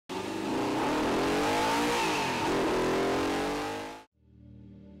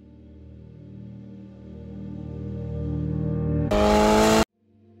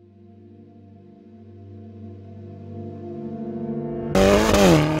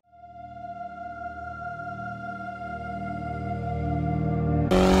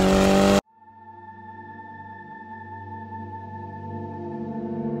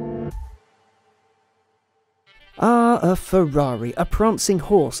A Ferrari, a prancing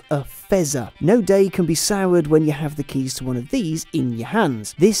horse, a fezzer. No day can be soured when you have the keys to one of these in your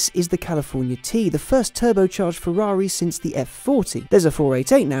hands. This is the California T, the first turbocharged Ferrari since the F40. There's a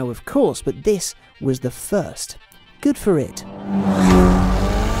 488 now, of course, but this was the first. Good for it.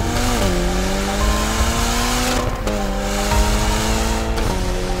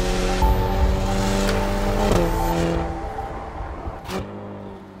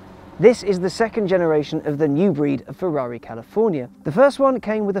 This is the second generation of the new breed of Ferrari California. The first one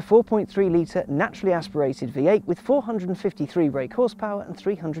came with a 4.3 litre naturally aspirated V8 with 453 brake horsepower and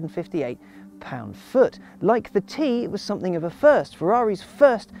 358 pound-foot. Like the T, it was something of a first, Ferrari's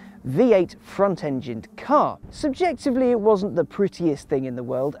first V8 front-engined car. Subjectively, it wasn't the prettiest thing in the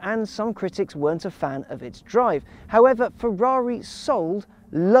world, and some critics weren't a fan of its drive. However, Ferrari sold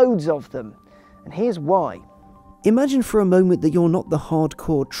loads of them, and here's why. Imagine for a moment that you're not the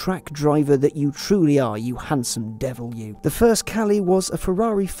hardcore track driver that you truly are, you handsome devil you. The first Cali was a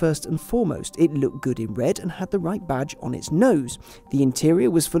Ferrari first and foremost. It looked good in red and had the right badge on its nose. The interior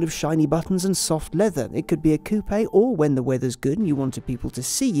was full of shiny buttons and soft leather. It could be a coupe, or when the weather's good and you wanted people to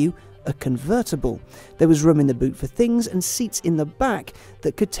see you, a convertible. There was room in the boot for things and seats in the back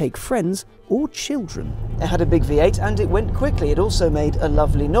that could take friends or children. It had a big V8 and it went quickly. It also made a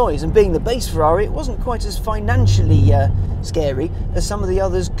lovely noise, and being the base Ferrari, it wasn't quite as financially scary as some of the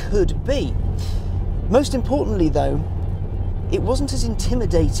others could be. Most importantly though, it wasn't as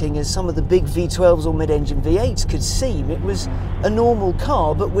intimidating as some of the big V12s or mid-engine V8s could seem. It was a normal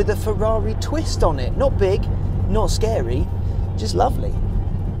car but with a Ferrari twist on it. Not big, not scary, just lovely.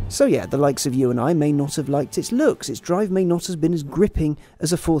 So yeah, the likes of you and I may not have liked its looks, its drive may not have been as gripping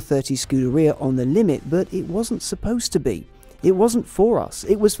as a 430 Scuderia on the limit, but it wasn't supposed to be. It wasn't for us,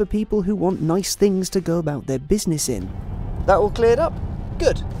 it was for people who want nice things to go about their business in. That all cleared up?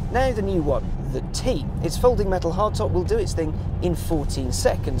 Good. Now the new one, the T. Its folding metal hardtop will do its thing in 14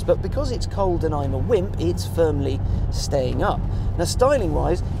 seconds, but because it's cold and I'm a wimp, it's firmly staying up. Now styling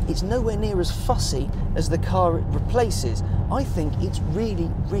wise, it's nowhere near as fussy as the car it replaces. I think it's really,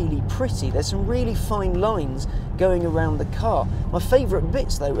 really pretty. There's some really fine lines going around the car. My favourite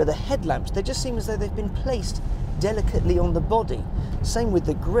bits though are the headlamps. They just seem as though they've been placed delicately on the body. Same with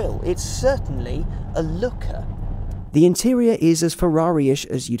the grille. It's certainly a looker. The interior is as Ferrari-ish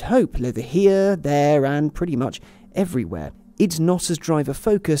as you'd hope, leather here, there and pretty much everywhere. It's not as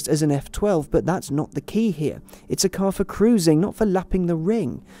driver-focused as an F12, but that's not the key here. It's a car for cruising, not for lapping the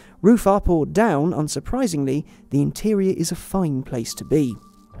ring. Roof up or down, unsurprisingly, the interior is a fine place to be.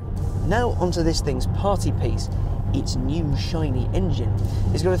 Now onto this thing's party piece, its new shiny engine.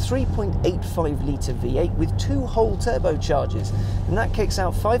 It's got a 3.85 litre V8 with 2 whole turbochargers, and that kicks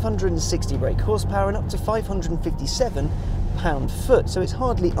out 560 brake horsepower and up to 557 pound-foot, so it's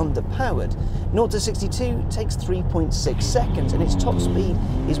hardly underpowered. 0 to 62 takes 3.6 seconds, and its top speed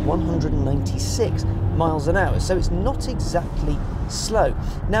is 196 miles an hour, so it's not exactly slow.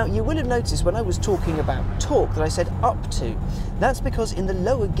 Now you will have noticed when I was talking about torque that I said up to. That's because in the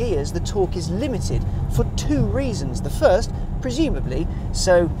lower gears the torque is limited for 2 reasons. The first, presumably,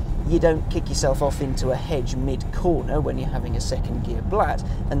 so you don't kick yourself off into a hedge mid-corner when you're having a second gear blat,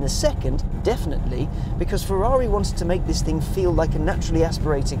 and the second, definitely, because Ferrari wanted to make this thing feel like a naturally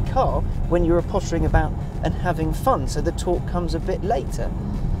aspirated car when you're pottering about and having fun, so the torque comes a bit later.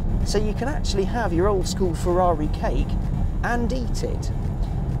 So you can actually have your old school Ferrari cake and eat it.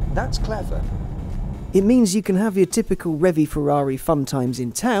 That's clever. It means you can have your typical revvy Ferrari fun times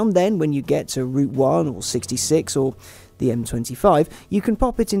in town, then when you get to Route 1 or 66 or the M25, you can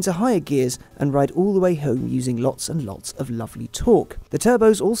pop it into higher gears and ride all the way home using lots and lots of lovely torque. The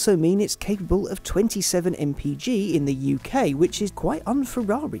turbos also mean it's capable of 27 mpg in the UK, which is quite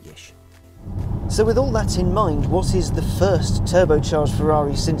un-Ferrari-ish. So with all that in mind, what is the first turbocharged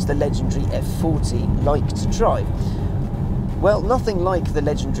Ferrari since the legendary F40 like to drive? Well, nothing like the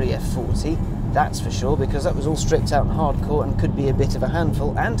legendary F40, that's for sure, because that was all stripped out and hardcore and could be a bit of a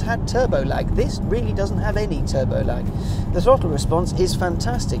handful and had turbo lag. This really doesn't have any turbo lag. The throttle response is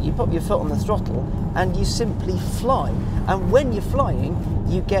fantastic. You pop your foot on the throttle and you simply fly. And when you're flying,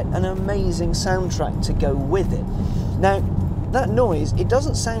 you get an amazing soundtrack to go with it. Now, that noise, it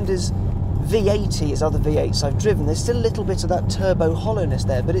doesn't sound as V80 as other V8s I've driven. There's still a little bit of that turbo hollowness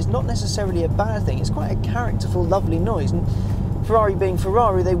there, but it's not necessarily a bad thing. It's quite a characterful, lovely noise. And Ferrari being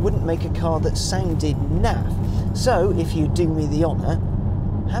Ferrari, they wouldn't make a car that sounded naff. So, if you do me the honour,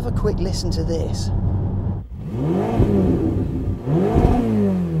 have a quick listen to this.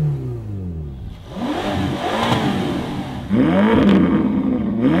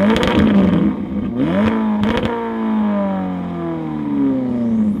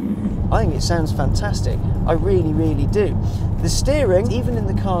 I think it sounds sounds fantastic. I really, really do. The steering, even in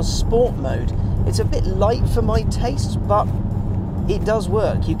the car's sport mode, it's a bit light for my taste, but it does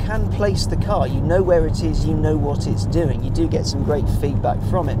work. You can place the car, you know where it is, you know what it's doing. You do get some great feedback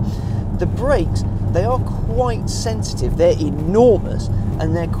from it. The brakes, they are quite sensitive. They're enormous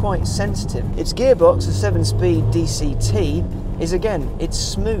and they're quite sensitive. Its gearbox, a 7-speed DCT, is again, it's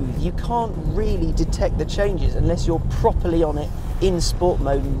smooth. You can't really detect the changes unless you're properly on it in sport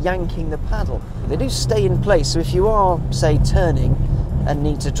mode and yanking the paddle. They do stay in place, so if you are, say, turning and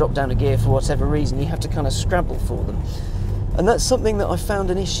need to drop down a gear for whatever reason, you have to kind of scrabble for them. And that's something that I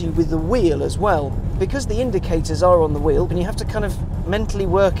found an issue with the wheel as well. Because the indicators are on the wheel, and you have to kind of mentally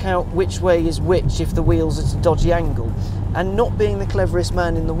work out which way is which if the wheel's at a dodgy angle. And not being the cleverest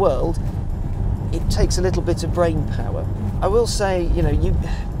man in the world, it takes a little bit of brain power. I will say, you know,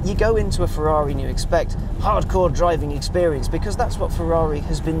 you go into a Ferrari and you expect hardcore driving experience because that's what Ferrari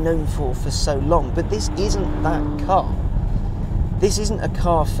has been known for so long. But this isn't that car. This isn't a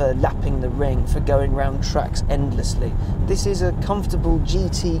car for lapping the ring, for going round tracks endlessly. This is a comfortable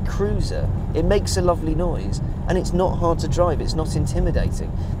GT cruiser. It makes a lovely noise, and it's not hard to drive, it's not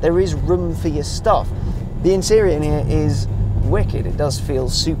intimidating. There is room for your stuff. The interior in here is wicked. It does feel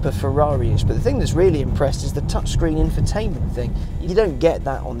super Ferrari-ish, but the thing that's really impressed is the touchscreen infotainment thing. You don't get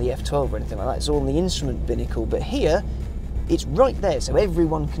that on the F12 or anything like that, it's all in the instrument binnacle, but here, it's right there, so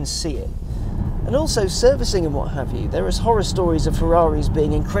everyone can see it. And also servicing and what have you. There is horror stories of Ferraris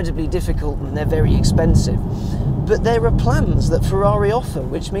being incredibly difficult and they're very expensive. But there are plans that Ferrari offer,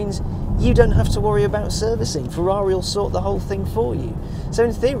 which means you don't have to worry about servicing. Ferrari will sort the whole thing for you. So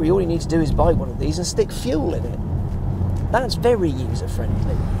in theory, all you need to do is buy one of these and stick fuel in it. That's very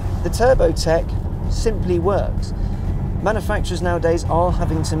user-friendly. The turbo tech simply works. Manufacturers nowadays are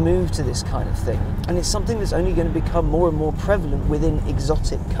having to move to this kind of thing, and it's something that's only going to become more and more prevalent within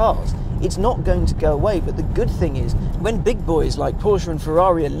exotic cars. It's not going to go away, but the good thing is, when big boys like Porsche and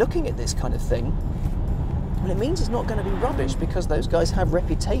Ferrari are looking at this kind of thing, well, it means it's not going to be rubbish because those guys have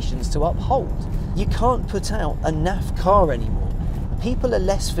reputations to uphold. You can't put out a naff car anymore. People are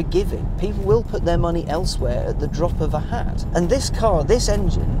less forgiving. People will put their money elsewhere at the drop of a hat. And this car, this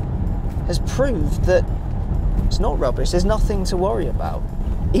engine, has proved that it's not rubbish, there's nothing to worry about.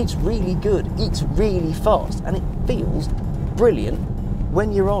 It's really good, it's really fast, and it feels brilliant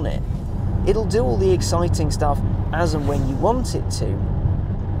when you're on it. It'll do all the exciting stuff as and when you want it to,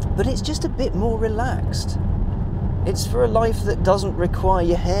 but it's just a bit more relaxed. It's for a life that doesn't require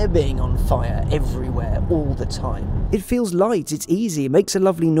your hair being on fire everywhere all the time. It feels light, it's easy, it makes a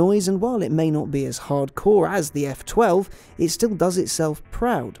lovely noise, and while it may not be as hardcore as the F12, it still does itself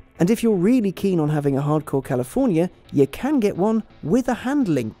proud. And if you're really keen on having a hardcore California, you can get one with a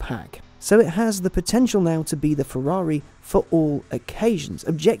handling pack. So it has the potential now to be the Ferrari for all occasions.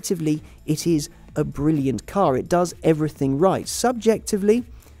 Objectively, it is a brilliant car. It does everything right. Subjectively,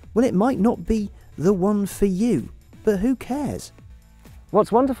 well, it might not be the one for you, but who cares?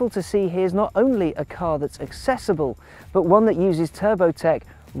 What's wonderful to see here is not only a car that's accessible, but one that uses turbo tech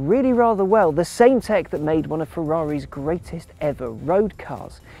really rather well, the same tech that made one of Ferrari's greatest ever road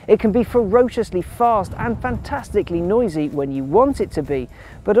cars. It can be ferociously fast and fantastically noisy when you want it to be,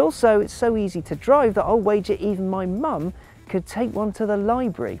 but also it's so easy to drive that I'll wager even my mum could take one to the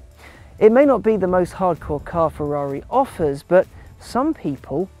library. It may not be the most hardcore car Ferrari offers, but some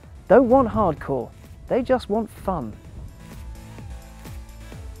people don't want hardcore, they just want fun.